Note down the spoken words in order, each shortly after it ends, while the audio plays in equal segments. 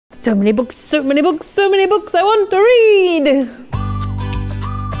So many books, so many books, so many books I want to read.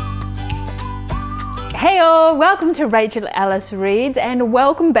 Hey all, welcome to Rachel Alice Reads and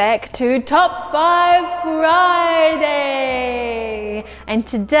welcome back to Top 5 Friday. And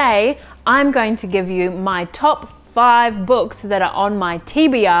today I'm going to give you my top 5 books that are on my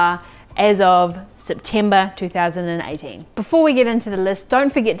TBR as of September 2018. Before we get into the list,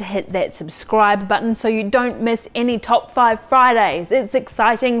 don't forget to hit that subscribe button so you don't miss any Top 5 Fridays. It's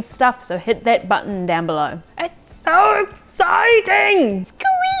exciting stuff, so hit that button down below. It's so exciting!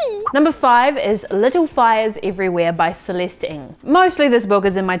 Number 5 is Little Fires Everywhere by Celeste Ng. Mostly this book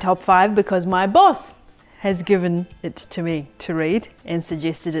is in my top 5 because my boss has given it to me to read and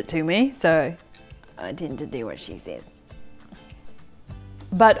suggested it to me, so I tend to do what she says.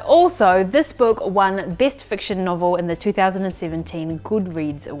 But also, this book won Best Fiction Novel in the 2017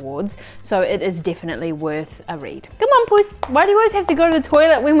 GOODREADS Awards, so it is definitely worth a read. Come on, puss! Why do you always have to go to the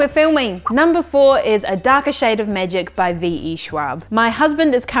toilet when we're filming? Number 4 is A Darker Shade of Magic by V.E. Schwab. My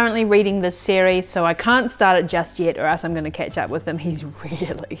husband is currently reading this series, so I can't start it just yet or else I'm going to catch up with him. He's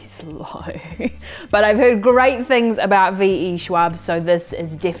really slow. But I've heard great things about V.E. Schwab, so this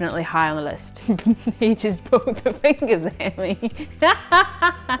is definitely high on the list. He just pulled the fingers at me.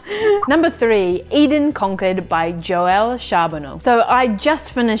 Number 3, Eden Conquered by Joelle Charbonneau. So I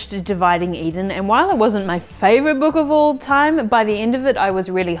just finished Dividing Eden, and while it wasn't my favorite book of all time, by the end of it I was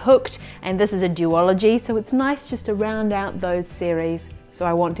really hooked, and this is a duology, so it's nice just to round out those series. So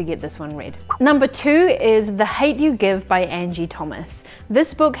I want to get this one read. Number 2 is The Hate You Give by Angie Thomas.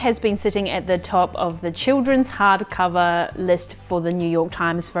 This book has been sitting at the top of the children's hardcover list for the New York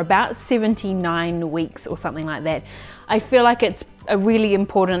Times for about 79 weeks or something like that. I feel like it's a really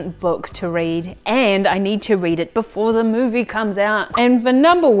important book to read and I need to read it before the movie comes out. And for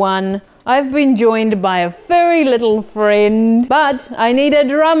number 1, I've been joined by a furry little friend, but I need a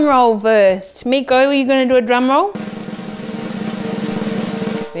drum roll first. Miko, are you going to do a drum roll?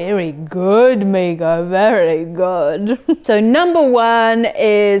 Very good, Miko, very good. So number 1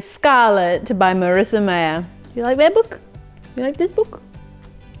 is Scarlet by Marissa Meyer. You like that book? You like this book?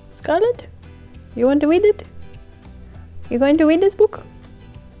 Scarlet? You want to read it? You going to read this book?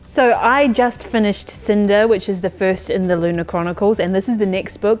 So I just finished Cinder, which is the first in the Lunar Chronicles, and this is the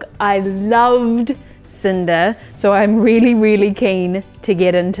next book. I loved Cinder, so I'm really keen to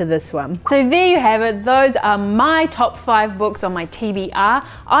get into this one. So there you have it. Those are my top 5 books on my TBR.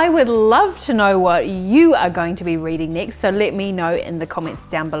 I would love to know what you are going to be reading next, so let me know in the comments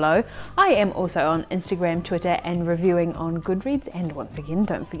down below. I am also on Instagram, Twitter, and reviewing on Goodreads, and once again,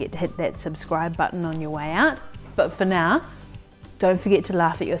 don't forget to hit that subscribe button on your way out. But for now, don't forget to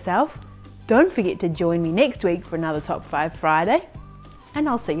laugh at yourself. Don't forget to join me next week for another Top 5 Friday. And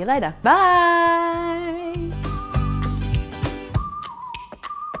I'll see you later. Bye!